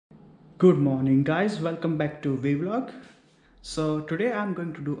Good morning guys, welcome back to vlog. So today I'm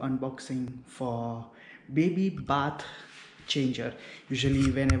going to do unboxing for baby bath changer.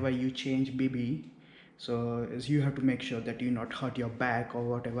 Usually whenever you change baby, so you have to make sure that you not hurt your back or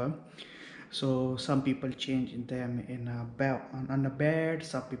whatever. So some people change them in a bed, on a bed.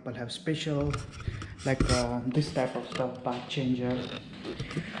 Some people have special like this type of stuff, bath changer.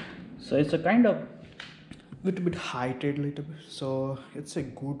 So it's a kind of little bit heighted little bit, so it's a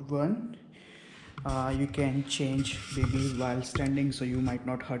good one. You can change baby while standing, so you might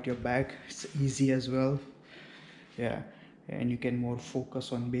not hurt your back. It's easy as well, yeah, and you can more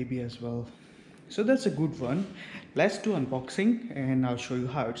focus on baby as well. So that's a good one. Let's do unboxing and I'll show you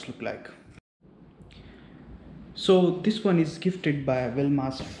how it's look like. So this one is gifted by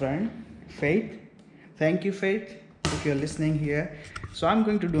Wilma's friend Faith. Thank you, Faith, if you're listening here. So I'm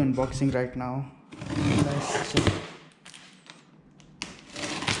going to do unboxing right now. Let's check.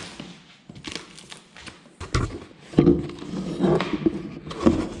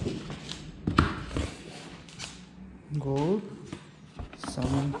 Gold,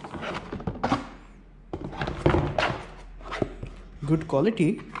 some good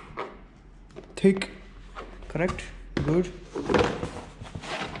quality, thick, correct, good.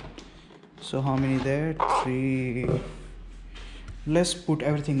 So how many there? 3. Let's put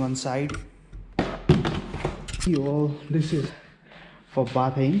everything on side. This is for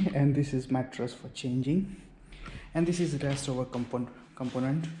bathing, and this is mattress for changing, and this is rest over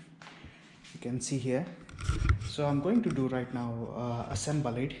component you can see here. So I'm going to do right now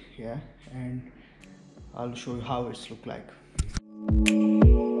assemble it here, and I'll show you how it's look like.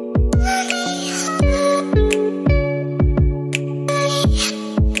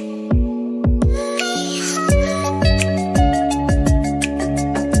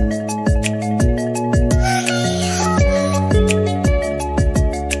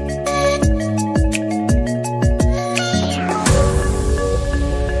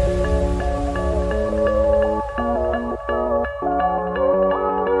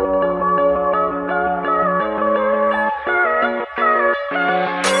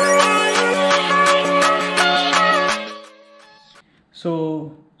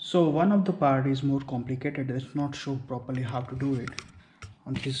 So one of the part is more complicated. It's not show properly how to do it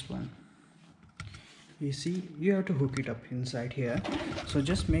on this one. You see, you have to hook it up inside here. So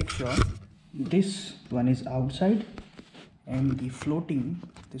just make sure this one is outside and the floating,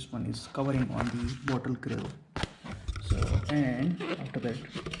 this one is covering on the bottle grill. So, and after that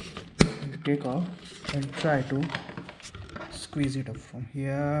you take off and try to squeeze it up from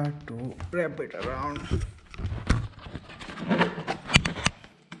here to wrap it around.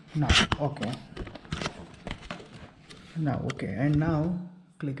 Now okay, and now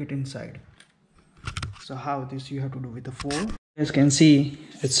click it inside. So how this you have to do with the 4. As can see,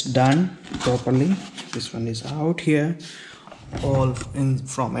 it's done properly. This one is out here, all in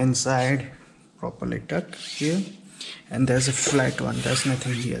from inside, properly tucked here, and there's a flat one, there's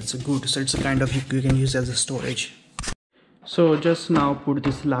nothing here. It's a good, so it's a kind of you can use as a storage. So just now put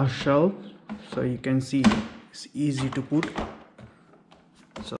this last shelf, so you can see it's easy to put.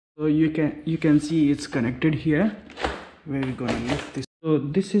 So you can see it's connected here, where we're gonna lift this. So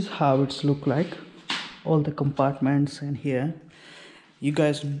this is how it's look like, all the compartments, and here you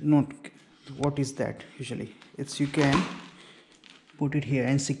guys know what is that. Usually it's you can put it here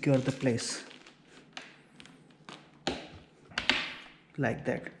and secure the place like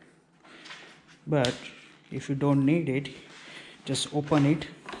that. But if you don't need it, just open it.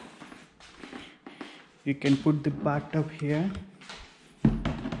 You can put the bathtub here.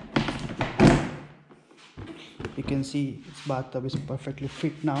 You can see its bathtub is perfectly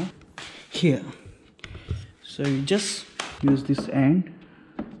fit now here. So you just use this end,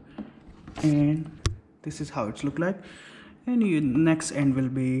 and this is how it's look like, and your next end will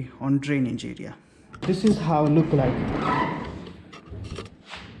be on drainage area. This is how it look like.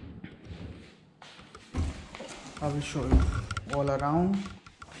 I will show you all around.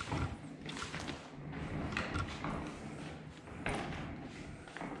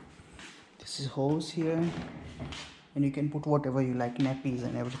 This is hose here, and you can put whatever you like, nappies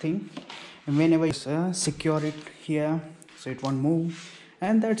and everything, and whenever you secure it here so it won't move,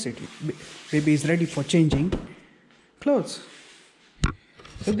 and that's it. Baby is ready for changing clothes.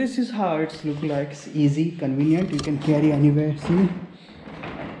 So this is how it's look like. It's easy, convenient, you can carry anywhere. See,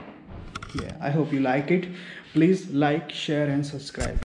 yeah, I hope you like it. Please like, share and subscribe.